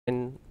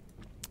And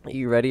are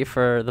you ready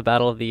for the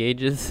battle of the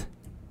ages?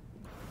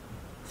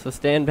 So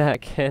stand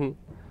back and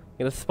I'm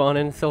gonna spawn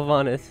in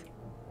Sylvanas.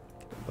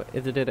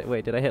 Wait,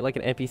 did I hit like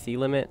an NPC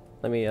limit?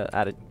 Let me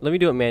add it. Let me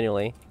do it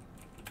manually.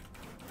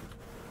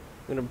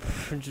 I'm gonna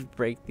just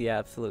break the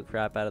absolute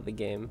crap out of the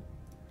game.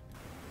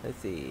 Let's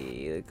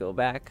see. Go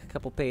back a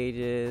couple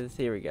pages.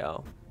 Here we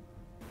go.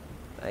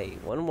 Hey,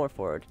 one more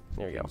forward.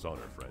 There we go.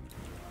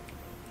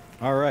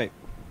 All right.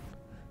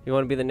 You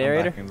want to be the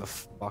narrator? I'm backing the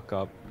fuck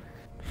up.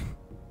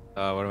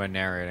 What am I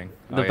narrating?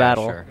 The yeah,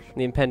 battle. Sure.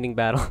 The impending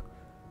battle.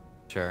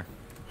 Sure.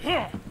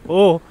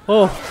 Oh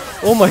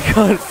my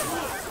god.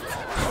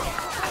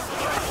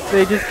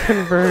 They just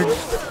converged.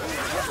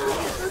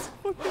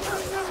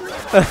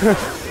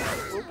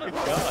 Oh my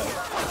god.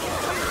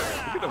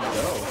 Look at him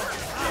go.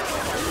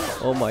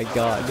 Oh my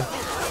god.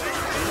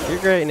 You're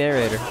a great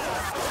narrator.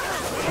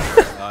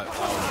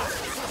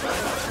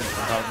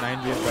 About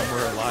 90 of them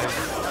were alive.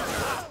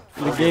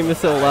 The game is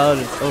so loud,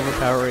 it's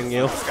overpowering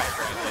you.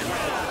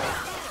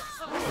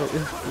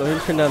 Let me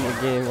turn down the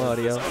game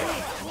audio. I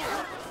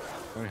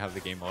don't have the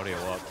game audio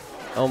up.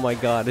 Oh my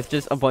god, it's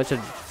just a bunch of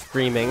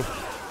screaming.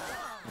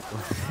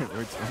 Let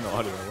me turn the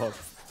audio up.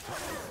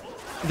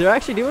 They're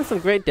actually doing some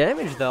great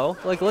damage though.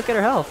 Like, look at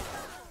her health.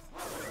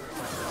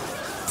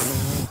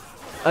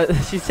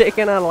 She's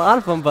taking out a lot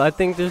of them, but I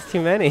think there's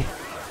too many.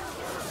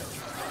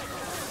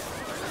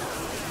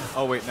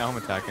 Oh wait, now I'm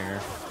attacking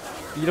her.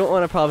 You don't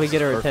want to probably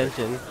get her Perfect.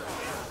 attention.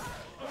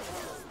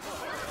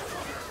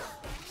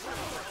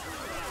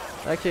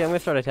 Actually, I'm gonna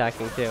start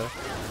attacking too.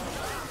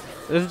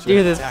 Let's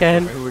do this,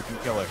 Ken. Maybe we can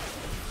kill her.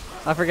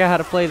 I forgot how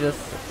to play this,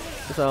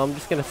 so I'm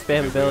just gonna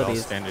spam Maybe abilities. we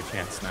all stand a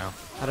chance now.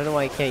 I don't know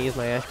why I can't use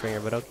my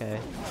Ashbringer, but okay.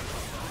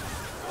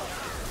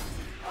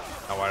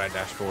 How would I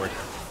dash forward?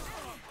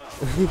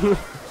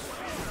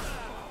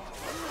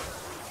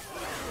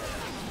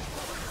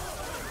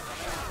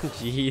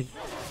 Jeez.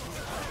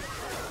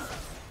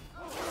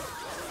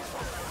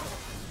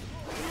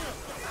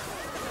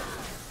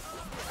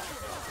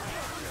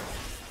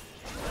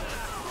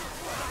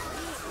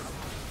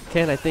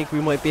 Ken, I think we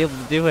might be able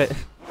to do it.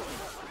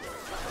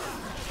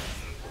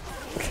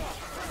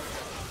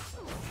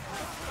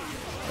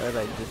 What did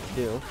I just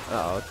do?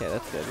 Oh, okay,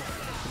 that's good.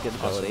 That's a good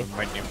ability. Also, we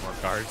might need more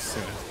guards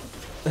soon.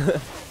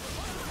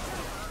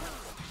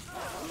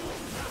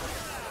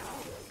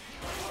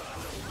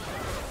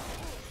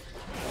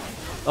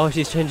 Oh,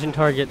 she's changing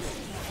targets.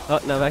 Oh,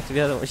 no, back to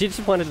the other one. She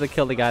just wanted to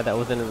kill the guy that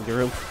was in the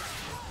group.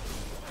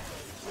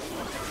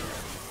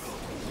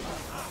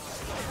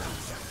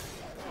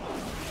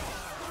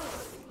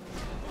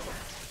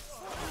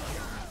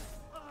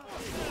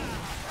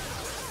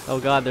 Oh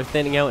god, they're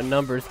thinning out in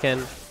numbers, Ken.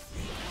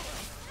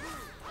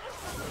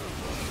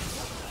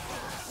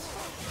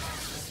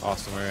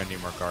 Awesome, we're gonna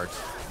need more guards.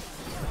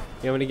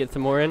 You want me to get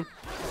some more in?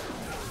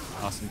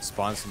 Awesome,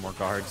 spawn some more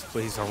guards,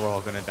 please, or we're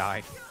all gonna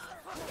die.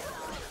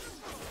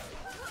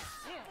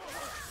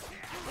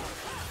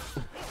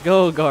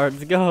 Go,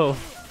 guards, go!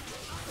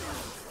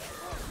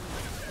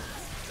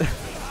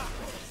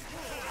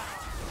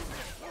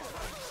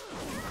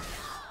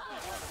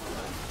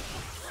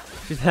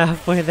 She's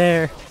halfway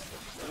there.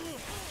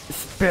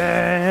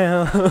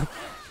 Spam!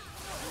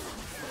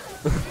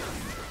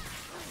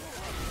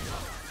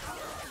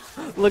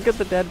 Look at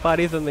the dead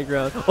bodies on the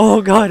ground.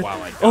 Oh god!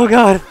 Wow, Oh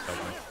god!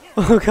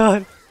 Oh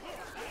god!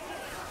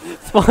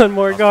 Spawn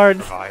more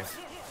guards!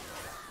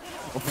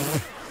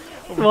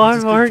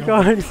 Spawn more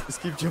guards!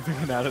 Just keep jumping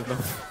in out of them.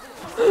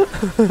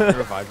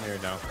 Revive me or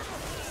no?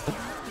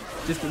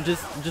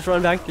 Just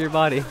run back to your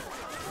body.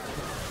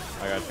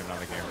 I gotta turn on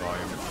the game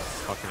volume.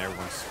 Fucking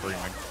everyone's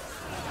screaming.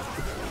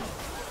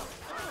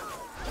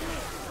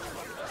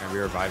 And we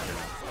revived him.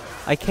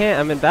 I can't,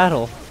 I'm in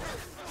battle.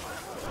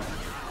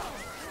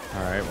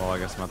 Alright, well I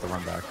guess I'm about to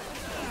run back.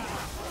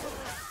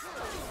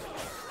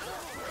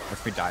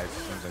 If we die as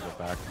soon as I get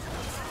back.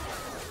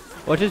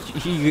 What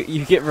if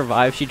you get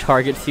revived, she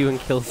targets you and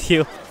kills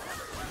you?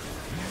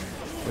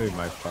 Leave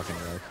my fucking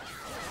life.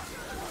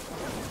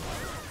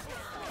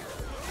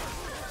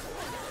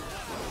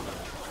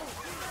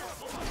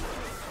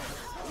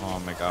 Oh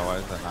my god, why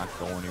does that not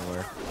go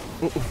anywhere?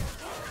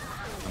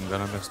 I'm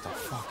gonna miss the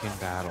fucking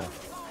battle.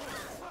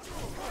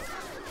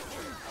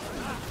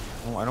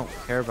 Oh, I don't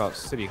care about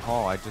City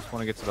Hall, I just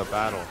want to get to the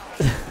battle.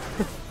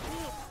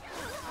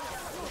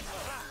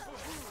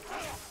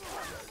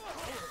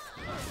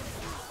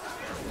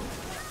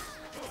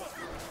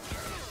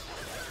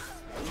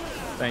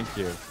 Thank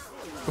you.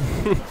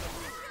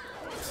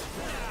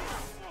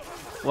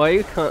 Why are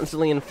you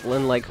constantly in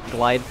Flynn like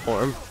glide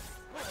form?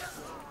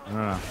 I don't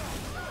know.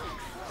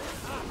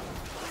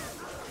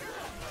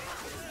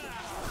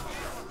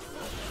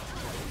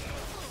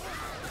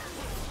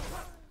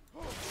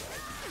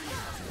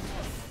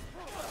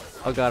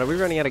 Oh god, are we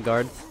running out of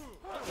guards?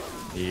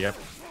 Yep.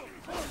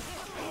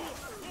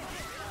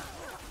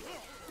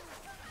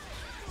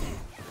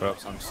 Put up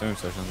some soon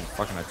so she doesn't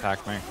fucking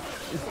attack me.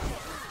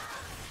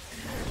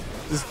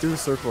 Just do a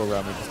circle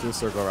around me. Just do a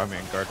circle around me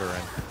and guard her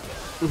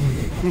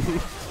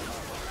in.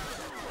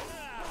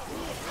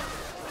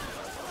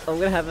 I'm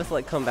gonna have us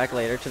like come back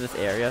later to this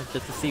area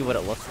just to see what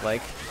it looks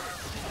like.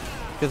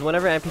 Because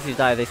whenever NPCs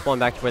die, they spawn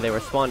back to where they were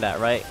spawned at,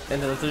 right?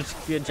 And there'll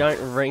just be a giant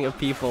ring of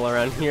people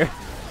around here.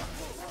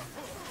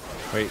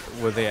 Wait,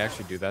 would they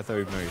actually do that though,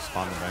 even though you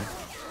spawn them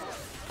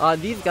in?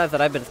 These guys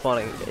that I've been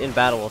spawning in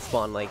battle will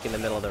spawn like in the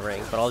middle of the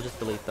ring, but I'll just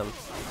delete them.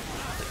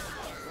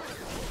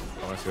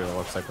 I want to see what it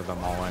looks like with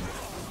them all in.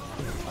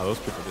 Oh, those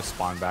people just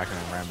spawned back and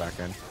then ran back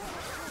in.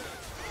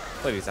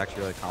 But he's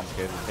actually really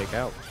complicated to take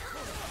out.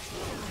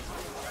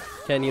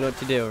 Ken, you know what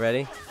to do.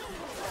 Ready?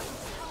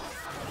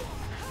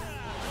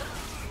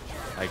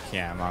 I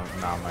can't.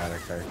 I'm not my other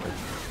character.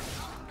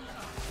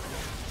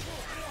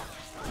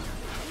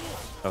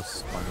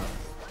 That's funny.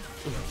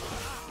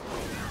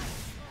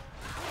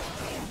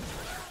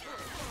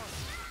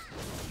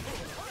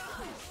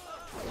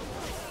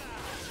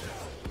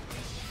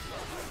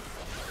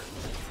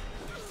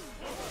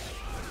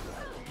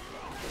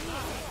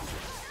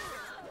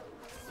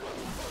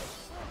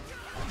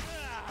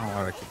 I don't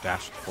want to keep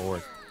dashing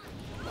forward.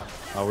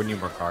 Oh, we need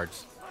more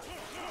cards.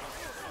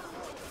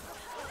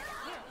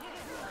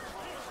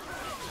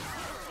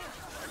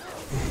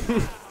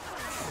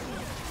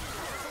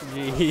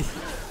 Jeez.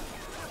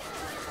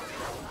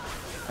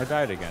 I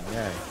died again,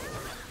 yay.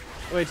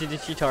 Wait,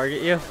 did she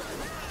target you?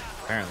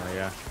 Apparently,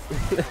 yeah.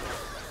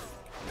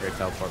 Great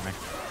teleport me.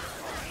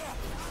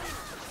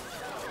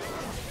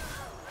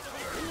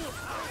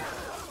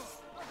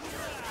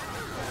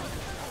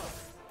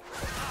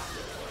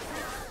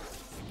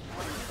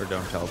 Or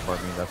don't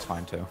teleport me, that's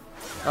fine too.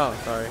 Oh,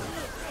 sorry.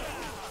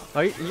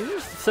 Are you're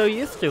just so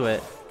used to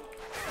it.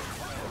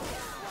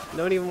 You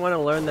don't even want to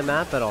learn the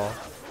map at all.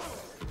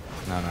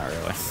 No, not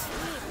really.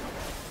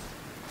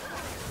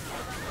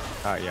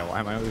 Yeah, why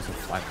am I losing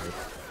flight mode?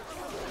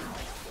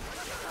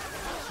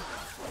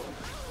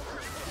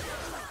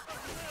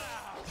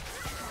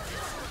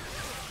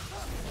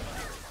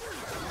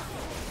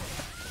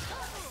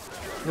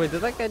 Wait,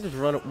 did that guy just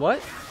run? What?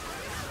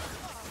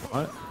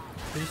 What?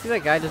 Did you see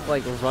that guy just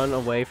like run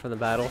away from the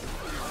battle?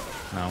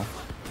 No.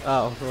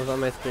 Oh, it was on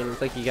my screen.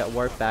 It's like he got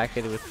warped back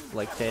and it was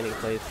like standing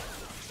place.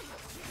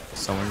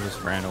 Someone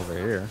just ran over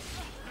here.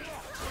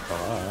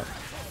 Oh,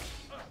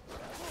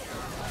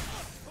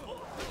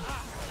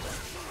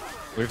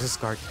 we're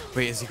discard.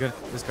 Wait, is he gonna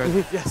discard?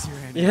 Yes, he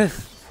ran.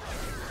 Yes.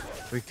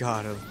 We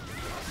got him.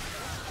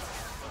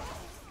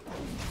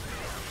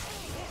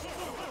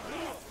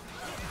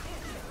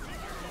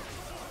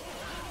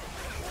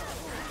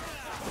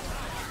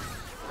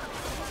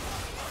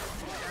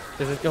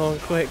 This is going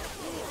quick.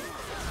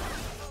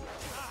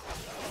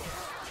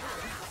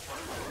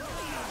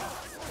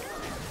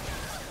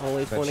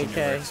 Only Bet you never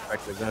 20k,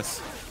 expected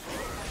this.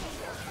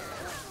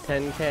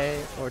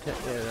 10k, or 10,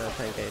 yeah, no,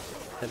 10k,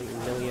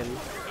 10 million,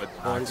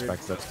 I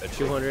expect this.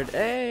 200.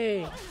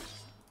 Hey,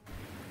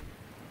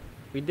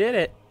 we did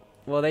it.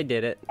 Well, they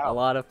did it. A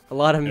lot of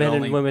men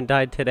and women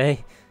died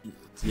today.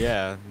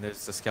 Yeah,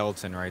 there's the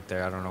skeleton right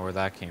there. I don't know where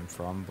that came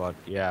from, but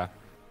yeah.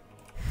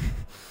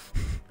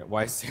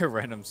 Why is there a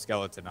random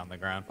skeleton on the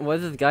ground? What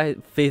is this guy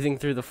phasing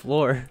through the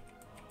floor?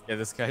 Yeah,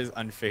 this guy's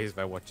unfazed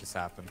by what just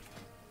happened.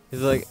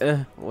 He's like,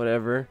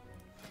 whatever.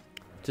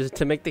 Just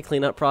to make the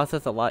cleanup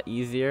process a lot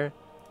easier,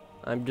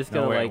 I'm just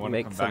gonna like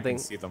make come something. Back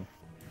and see them.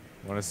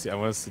 I want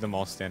to see them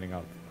all standing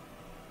up.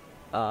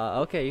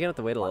 Okay, you're gonna have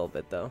to wait a little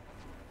bit though.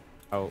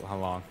 Oh, how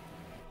long?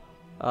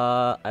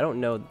 I don't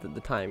know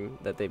the time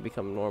that they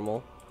become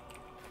normal.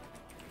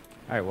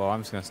 Alright, well,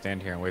 I'm just gonna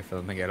stand here and wait for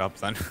them to get up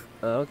then.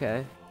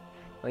 Okay.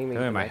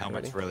 My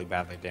helmet's really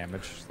badly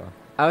damaged, so.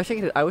 I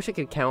wish I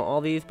could count all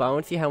these, but I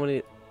want to see how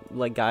many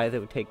like guys it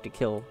would take to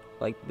kill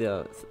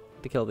the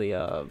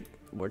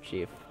war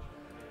chief.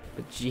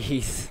 But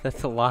jeez,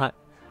 that's a lot.